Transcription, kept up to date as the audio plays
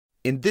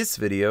In this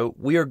video,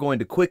 we are going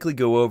to quickly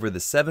go over the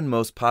 7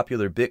 most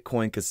popular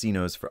Bitcoin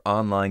casinos for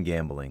online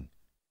gambling.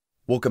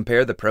 We'll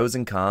compare the pros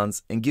and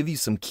cons and give you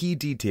some key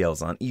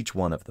details on each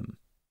one of them.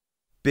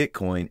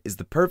 Bitcoin is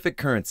the perfect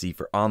currency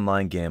for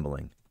online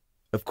gambling.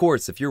 Of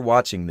course, if you're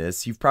watching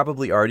this, you've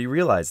probably already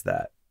realized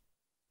that.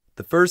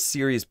 The first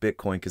serious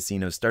Bitcoin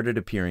casinos started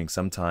appearing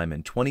sometime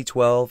in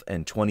 2012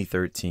 and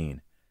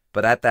 2013,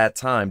 but at that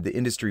time the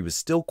industry was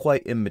still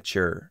quite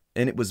immature,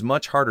 and it was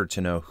much harder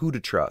to know who to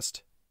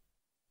trust.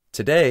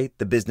 Today,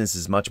 the business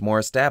is much more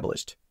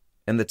established,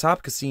 and the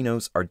top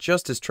casinos are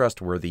just as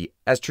trustworthy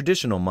as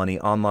traditional money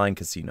online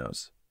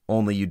casinos.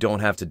 Only you don't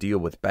have to deal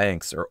with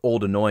banks or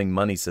old annoying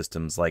money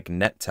systems like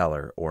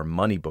NetTeller or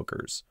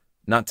Moneybookers,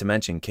 not to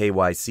mention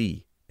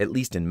KYC, at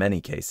least in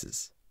many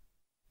cases.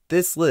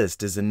 This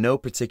list is in no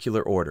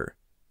particular order,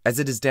 as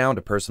it is down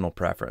to personal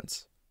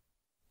preference.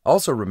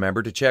 Also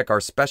remember to check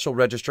our special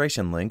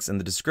registration links in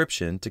the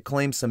description to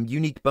claim some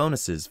unique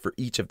bonuses for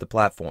each of the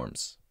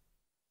platforms.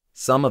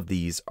 Some of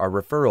these are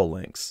referral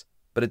links,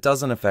 but it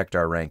doesn't affect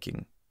our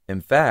ranking. In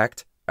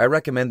fact, I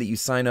recommend that you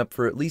sign up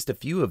for at least a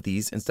few of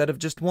these instead of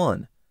just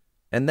one,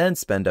 and then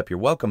spend up your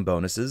welcome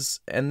bonuses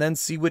and then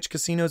see which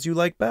casinos you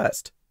like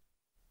best.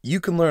 You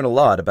can learn a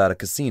lot about a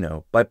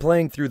casino by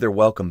playing through their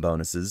welcome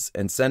bonuses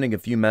and sending a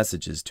few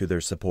messages to their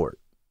support.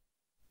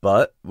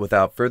 But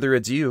without further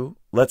ado,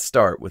 let's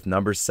start with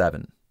number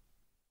 7.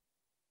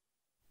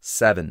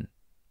 7.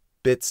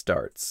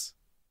 BitStarts.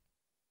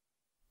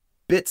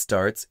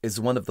 BitStarts is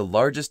one of the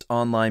largest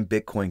online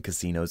Bitcoin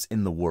casinos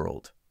in the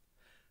world.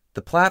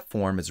 The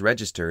platform is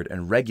registered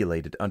and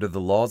regulated under the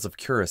laws of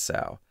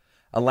Curacao,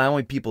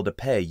 allowing people to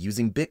pay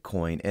using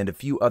Bitcoin and a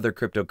few other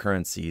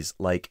cryptocurrencies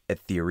like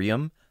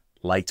Ethereum,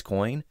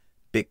 Litecoin,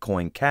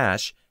 Bitcoin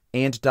Cash,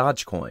 and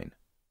Dogecoin.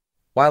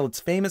 While it's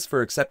famous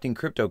for accepting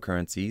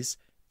cryptocurrencies,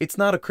 it's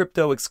not a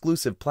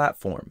crypto-exclusive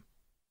platform.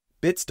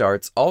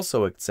 BitStarts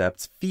also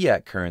accepts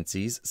fiat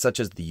currencies such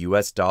as the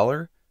US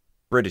dollar,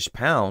 British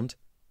pound,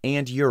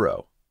 and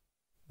euro.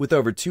 With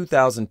over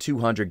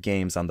 2,200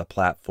 games on the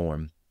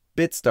platform,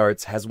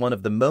 BitStarts has one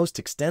of the most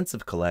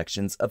extensive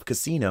collections of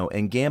casino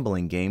and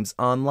gambling games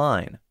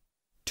online.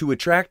 To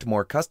attract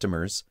more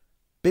customers,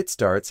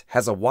 BitStarts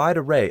has a wide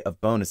array of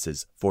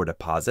bonuses for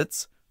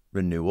deposits,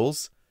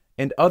 renewals,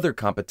 and other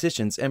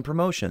competitions and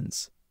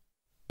promotions.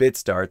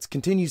 BitStarts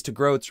continues to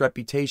grow its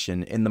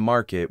reputation in the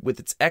market with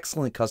its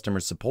excellent customer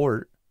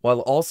support, while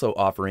also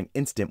offering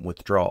instant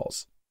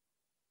withdrawals.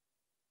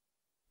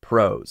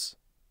 Pros: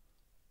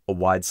 a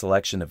wide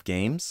selection of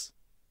games,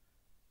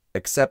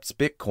 accepts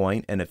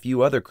Bitcoin and a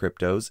few other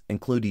cryptos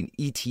including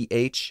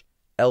ETH,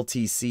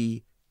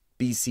 LTC,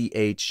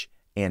 BCH,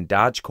 and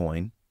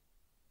Dogecoin,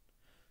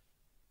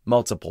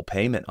 multiple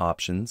payment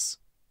options,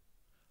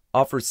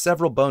 offers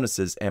several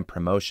bonuses and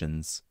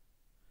promotions.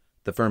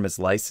 The firm is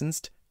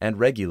licensed and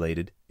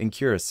regulated in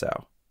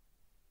Curacao.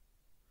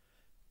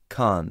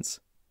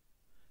 Cons: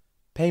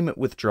 payment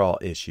withdrawal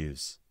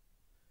issues,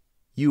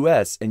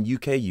 US and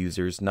UK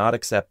users not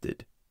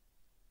accepted,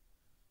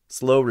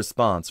 slow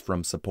response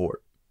from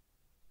support,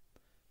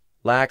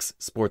 lacks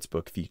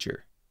sportsbook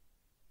feature.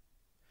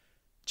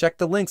 Check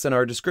the links in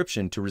our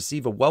description to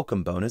receive a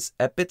welcome bonus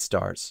at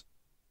BitStarts.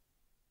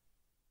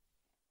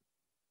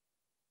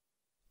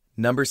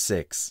 Number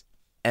 6.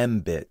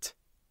 MBIT.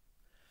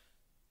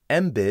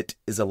 MBIT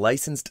is a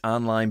licensed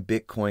online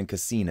Bitcoin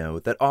casino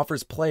that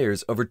offers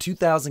players over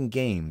 2,000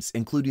 games,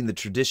 including the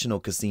traditional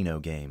casino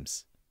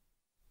games.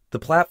 The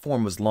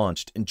platform was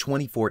launched in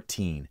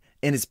 2014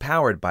 and is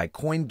powered by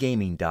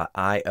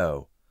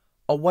CoinGaming.io,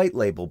 a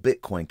white-label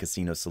Bitcoin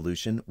casino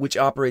solution which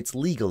operates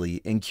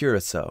legally in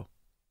Curacao.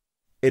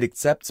 It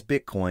accepts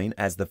Bitcoin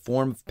as the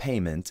form of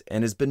payment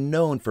and has been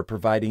known for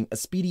providing a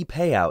speedy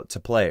payout to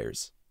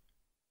players.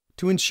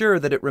 To ensure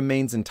that it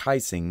remains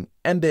enticing,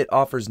 MBIT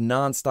offers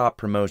non-stop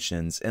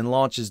promotions and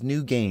launches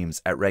new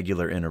games at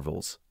regular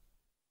intervals.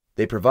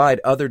 They provide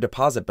other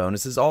deposit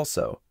bonuses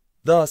also.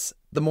 Thus,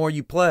 the more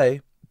you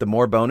play, the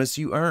more bonus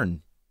you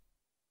earn.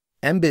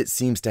 MBIT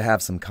seems to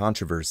have some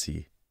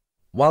controversy.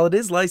 While it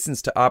is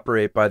licensed to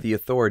operate by the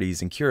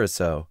authorities in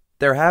Curacao,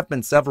 there have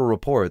been several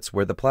reports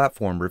where the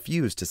platform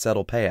refused to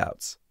settle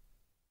payouts.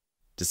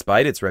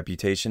 Despite its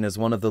reputation as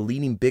one of the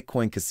leading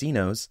Bitcoin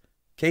casinos,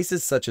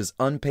 cases such as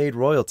unpaid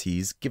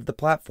royalties give the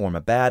platform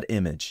a bad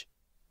image,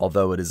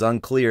 although it is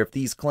unclear if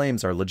these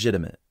claims are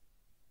legitimate.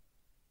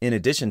 In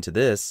addition to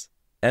this,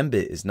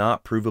 MBIT is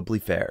not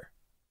provably fair.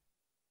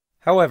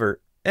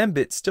 However,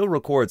 MBIT still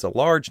records a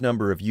large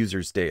number of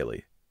users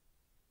daily,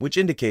 which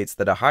indicates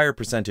that a higher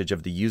percentage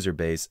of the user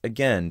base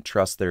again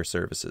trusts their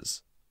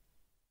services.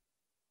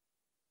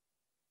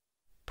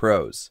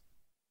 Pros: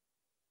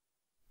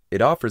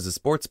 it offers a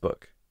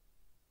sportsbook,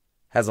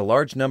 has a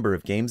large number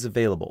of games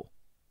available.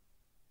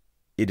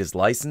 It is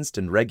licensed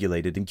and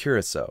regulated in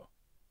Curacao.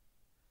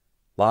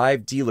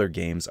 Live dealer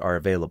games are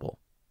available.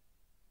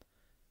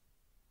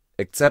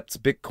 Accepts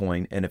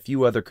Bitcoin and a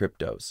few other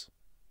cryptos.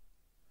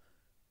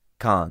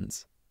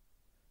 Cons: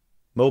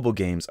 mobile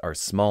games are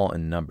small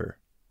in number.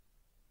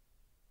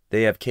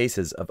 They have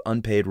cases of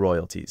unpaid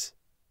royalties.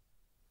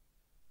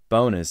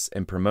 Bonus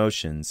and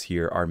promotions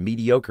here are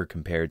mediocre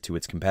compared to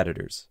its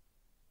competitors.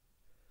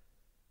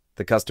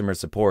 The customer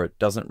support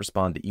doesn't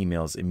respond to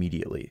emails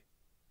immediately.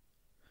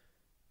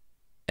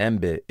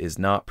 MBIT is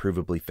not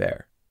provably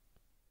fair.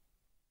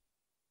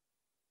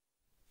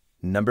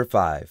 Number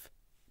 5.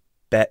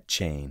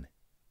 BetChain.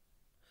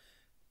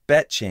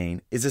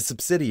 BetChain is a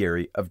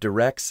subsidiary of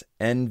Direx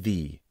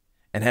NV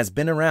and has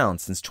been around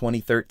since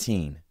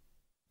 2013.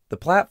 The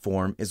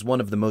platform is one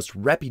of the most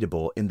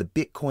reputable in the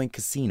Bitcoin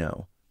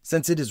casino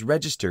since it is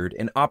registered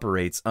and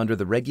operates under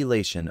the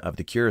regulation of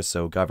the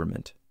Curacao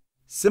government.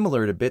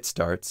 Similar to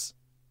BitStarts,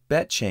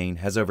 BetChain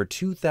has over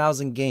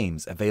 2,000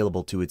 games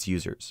available to its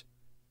users,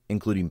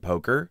 including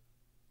poker,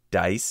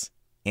 dice,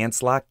 and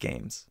slot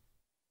games.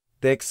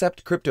 They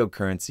accept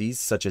cryptocurrencies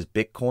such as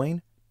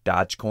Bitcoin,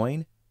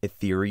 Dogecoin,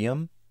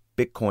 Ethereum,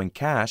 Bitcoin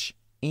Cash,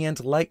 and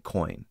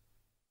Litecoin.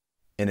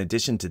 In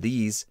addition to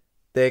these,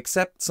 they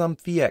accept some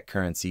fiat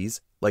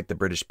currencies like the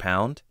British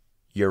pound,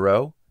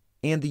 euro,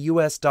 and the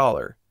US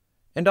dollar,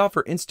 and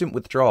offer instant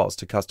withdrawals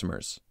to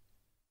customers.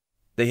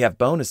 They have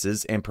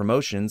bonuses and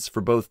promotions for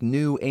both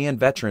new and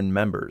veteran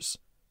members,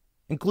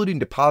 including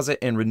deposit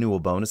and renewal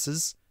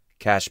bonuses,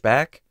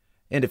 cashback,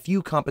 and a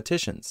few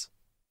competitions.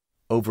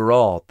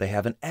 Overall, they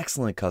have an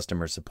excellent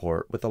customer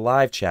support with a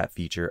live chat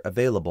feature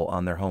available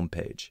on their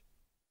homepage.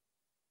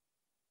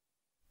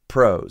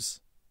 Pros.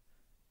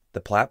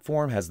 The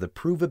platform has the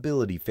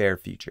Provability Fair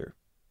feature.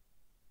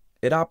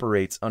 It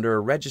operates under a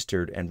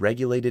registered and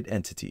regulated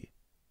entity.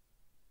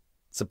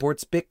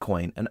 Supports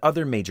Bitcoin and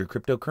other major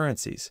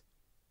cryptocurrencies.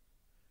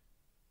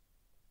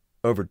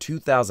 Over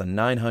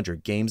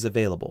 2,900 games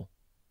available.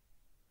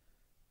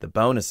 The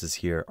bonuses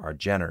here are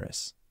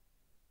generous.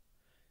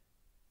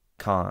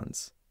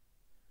 Cons.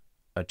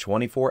 A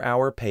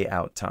 24-hour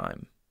payout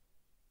time.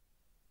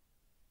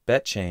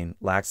 BetChain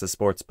lacks a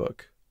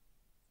sportsbook.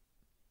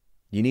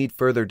 You need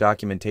further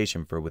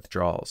documentation for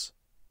withdrawals.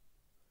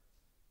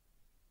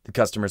 The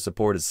customer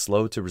support is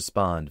slow to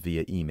respond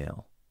via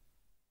email.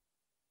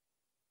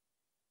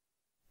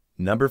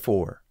 Number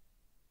 4.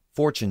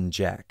 Fortune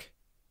Jack.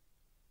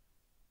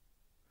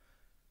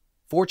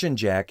 Fortune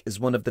Jack is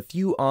one of the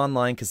few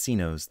online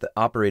casinos that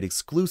operate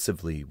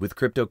exclusively with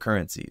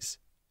cryptocurrencies.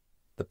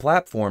 The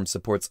platform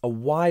supports a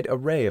wide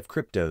array of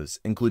cryptos,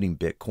 including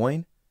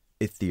Bitcoin,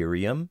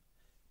 Ethereum,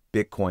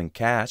 Bitcoin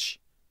Cash,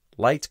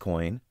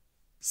 Litecoin,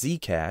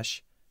 Zcash,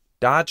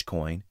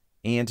 Dogecoin,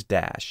 and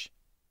Dash.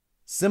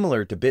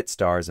 Similar to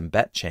BitStars and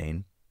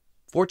BetChain,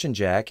 Fortune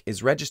Jack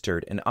is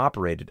registered and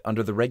operated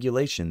under the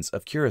regulations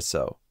of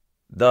Curacao,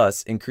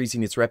 thus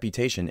increasing its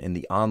reputation in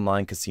the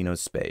online casino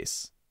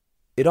space.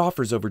 It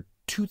offers over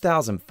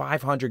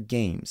 2,500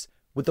 games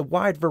with a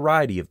wide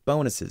variety of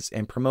bonuses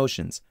and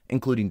promotions,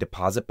 including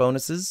deposit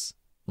bonuses,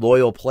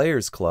 loyal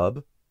players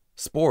club,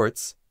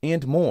 sports,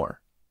 and more.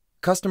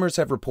 Customers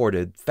have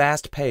reported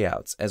fast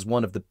payouts as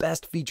one of the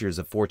best features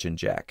of Fortune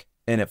Jack,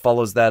 and it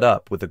follows that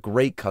up with a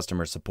great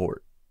customer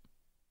support.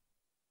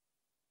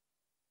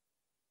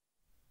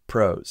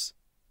 Pros.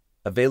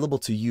 Available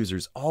to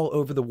users all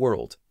over the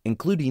world,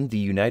 including the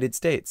United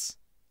States.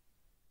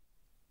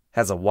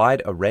 Has a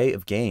wide array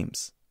of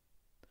games.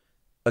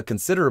 A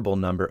considerable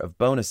number of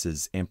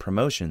bonuses and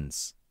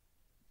promotions.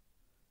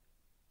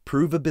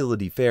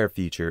 Provability Fair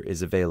feature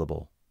is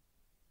available.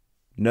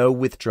 No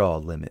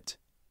withdrawal limit.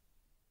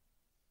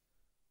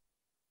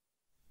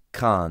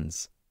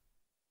 Cons.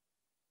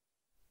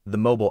 The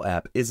mobile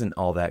app isn't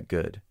all that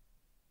good.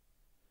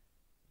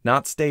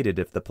 Not stated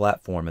if the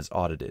platform is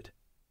audited.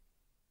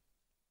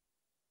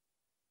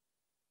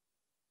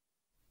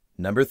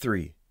 Number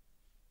 3.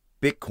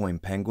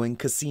 Bitcoin Penguin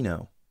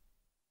Casino.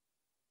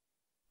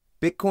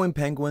 Bitcoin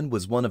Penguin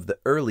was one of the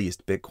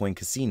earliest Bitcoin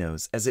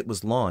casinos as it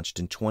was launched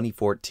in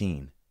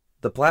 2014.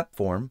 The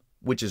platform,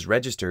 which is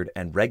registered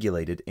and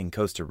regulated in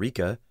Costa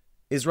Rica,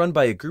 is run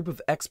by a group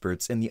of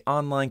experts in the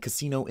online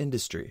casino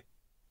industry.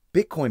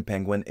 Bitcoin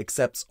Penguin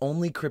accepts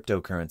only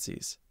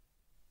cryptocurrencies.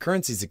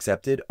 Currencies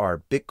accepted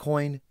are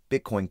Bitcoin,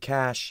 Bitcoin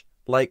Cash,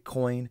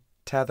 Litecoin,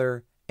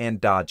 Tether, and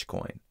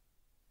Dogecoin.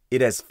 It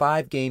has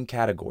 5 game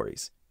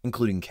categories,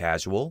 including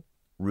casual,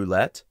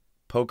 roulette,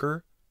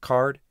 poker,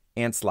 card,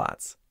 and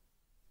slots.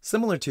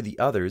 Similar to the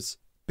others,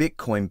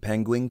 Bitcoin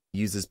Penguin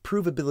uses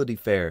Provability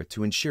Fair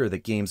to ensure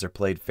that games are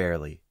played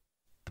fairly.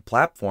 The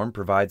platform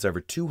provides over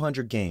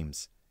 200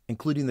 games,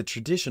 including the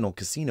traditional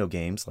casino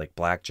games like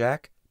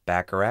blackjack,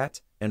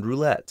 baccarat, and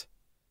roulette.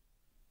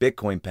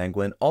 Bitcoin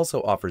Penguin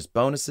also offers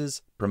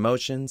bonuses,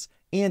 promotions,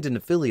 and an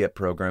affiliate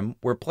program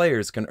where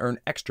players can earn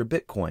extra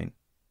Bitcoin.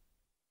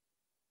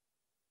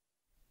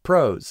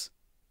 Pros.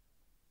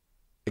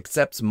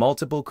 Accepts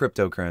multiple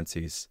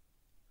cryptocurrencies.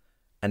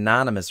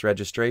 Anonymous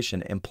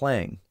registration and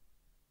playing.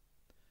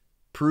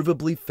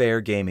 Provably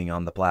fair gaming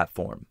on the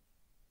platform.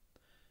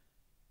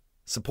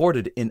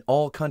 Supported in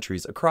all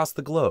countries across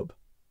the globe.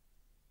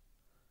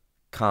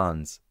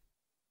 Cons.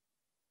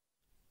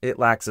 It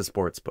lacks a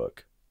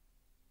sportsbook.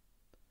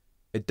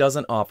 It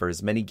doesn't offer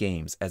as many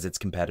games as its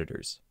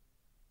competitors.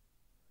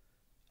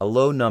 A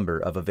low number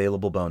of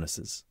available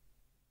bonuses.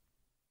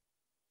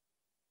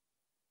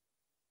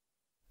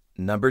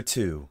 Number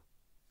 2.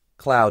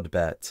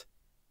 Cloudbet.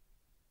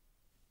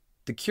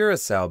 The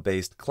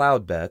Curacao-based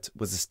Cloudbet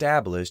was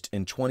established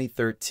in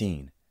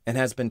 2013 and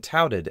has been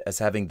touted as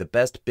having the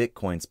best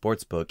Bitcoin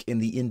sportsbook in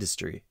the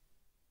industry.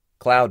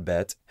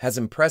 Cloudbet has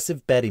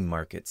impressive betting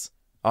markets,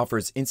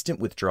 offers instant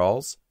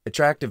withdrawals,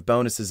 attractive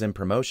bonuses and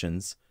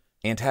promotions,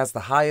 and has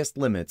the highest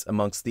limits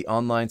amongst the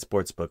online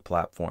sportsbook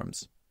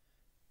platforms.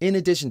 In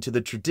addition to the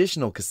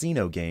traditional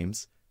casino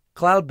games,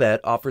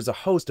 Cloudbet offers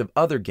a host of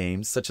other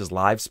games such as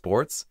live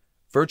sports,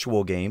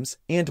 virtual games,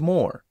 and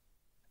more.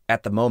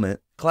 At the moment,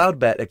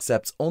 Cloudbet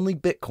accepts only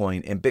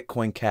Bitcoin and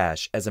Bitcoin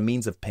Cash as a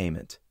means of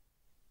payment.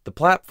 The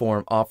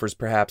platform offers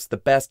perhaps the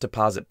best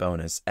deposit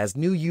bonus, as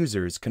new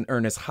users can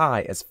earn as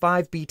high as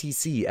 5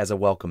 BTC as a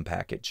welcome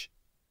package.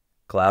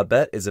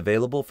 Cloudbet is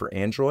available for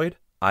Android,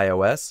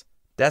 iOS,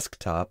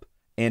 desktop,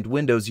 and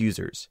Windows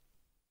users.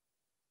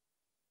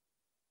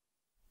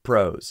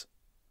 Pros.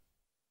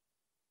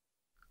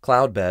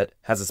 Cloudbet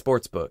has a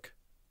sportsbook.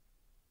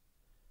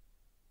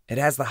 It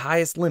has the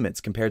highest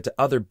limits compared to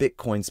other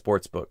Bitcoin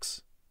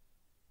sportsbooks.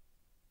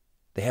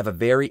 They have a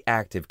very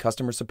active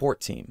customer support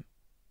team.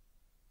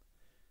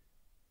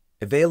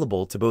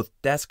 Available to both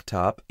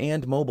desktop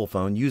and mobile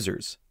phone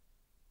users.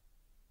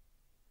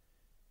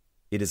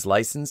 It is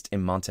licensed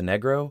in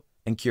Montenegro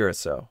and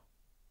Curacao.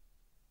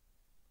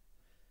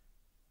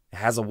 It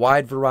has a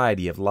wide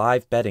variety of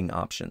live betting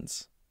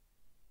options.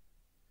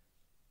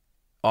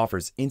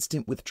 Offers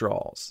instant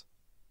withdrawals.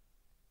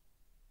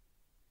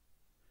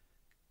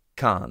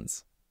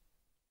 Cons.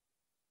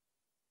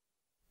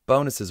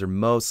 Bonuses are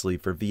mostly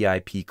for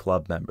VIP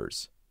club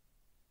members.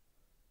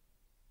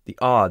 The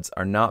odds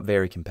are not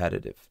very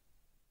competitive.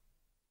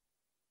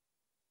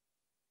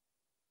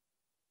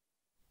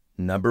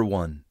 Number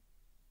 1.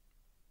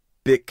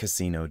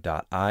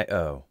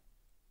 BitCasino.io.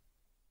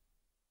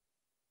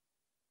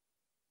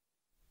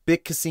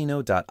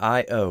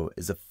 BitCasino.io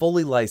is a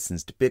fully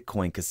licensed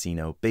Bitcoin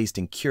casino based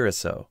in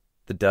Curacao,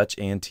 the Dutch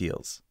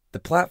Antilles. The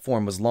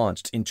platform was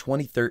launched in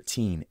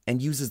 2013 and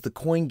uses the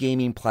Coin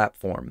Gaming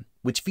platform,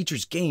 which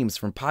features games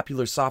from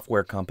popular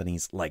software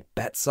companies like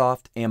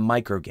Betsoft and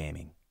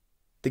Microgaming.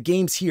 The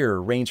games here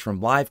range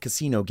from live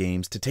casino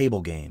games to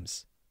table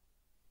games.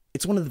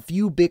 It's one of the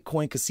few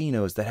Bitcoin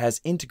casinos that has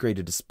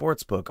integrated a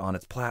sportsbook on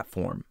its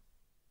platform.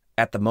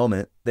 At the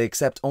moment, they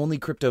accept only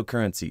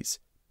cryptocurrencies,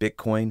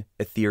 Bitcoin,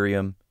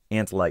 Ethereum,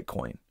 and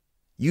Litecoin.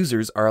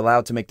 Users are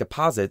allowed to make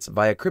deposits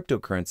via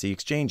cryptocurrency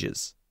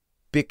exchanges.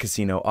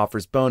 BitCasino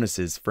offers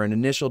bonuses for an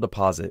initial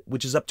deposit,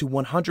 which is up to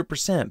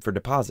 100% for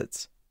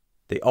deposits.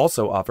 They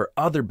also offer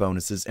other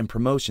bonuses and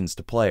promotions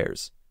to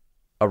players.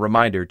 A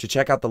reminder to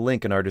check out the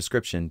link in our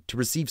description to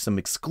receive some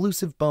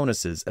exclusive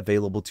bonuses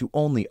available to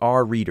only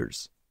our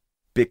readers.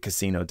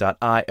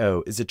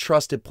 BitCasino.io is a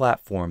trusted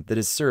platform that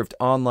has served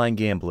online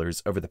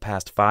gamblers over the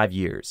past 5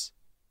 years.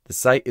 The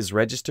site is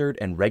registered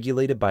and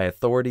regulated by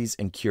authorities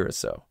in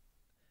Curacao.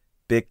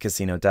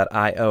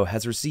 BitCasino.io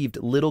has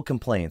received little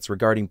complaints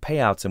regarding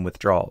payouts and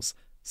withdrawals,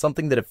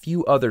 something that a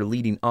few other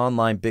leading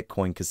online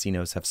Bitcoin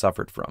casinos have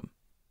suffered from.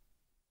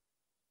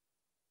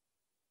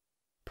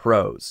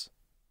 Pros.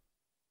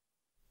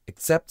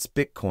 Accepts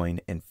Bitcoin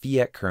and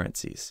fiat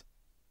currencies.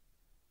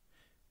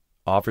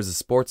 Offers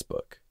a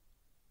sportsbook.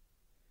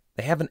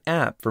 They have an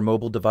app for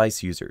mobile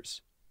device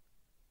users.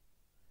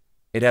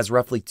 It has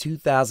roughly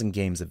 2,000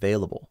 games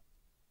available.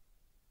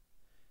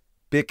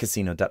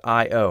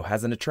 BitCasino.io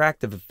has an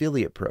attractive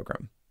affiliate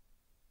program.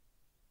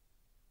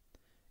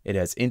 It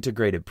has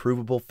integrated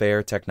provable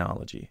fair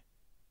technology.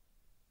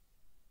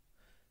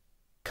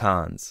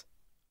 Cons.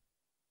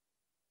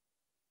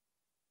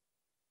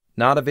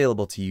 Not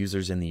available to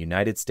users in the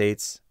United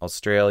States,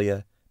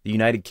 Australia, the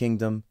United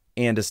Kingdom,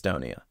 and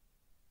Estonia.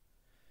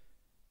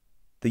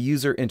 The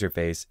user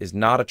interface is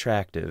not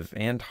attractive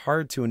and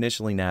hard to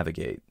initially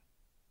navigate.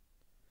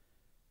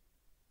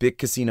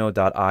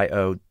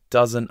 BitCasino.io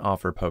doesn't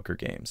offer poker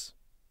games.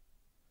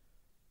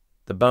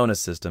 The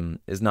bonus system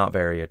is not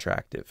very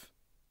attractive.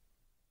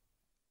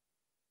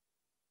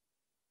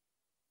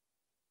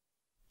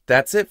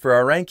 That's it for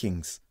our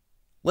rankings.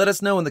 Let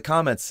us know in the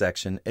comments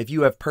section if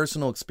you have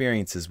personal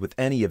experiences with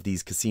any of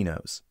these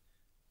casinos.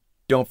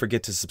 Don't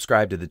forget to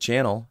subscribe to the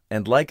channel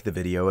and like the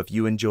video if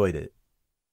you enjoyed it.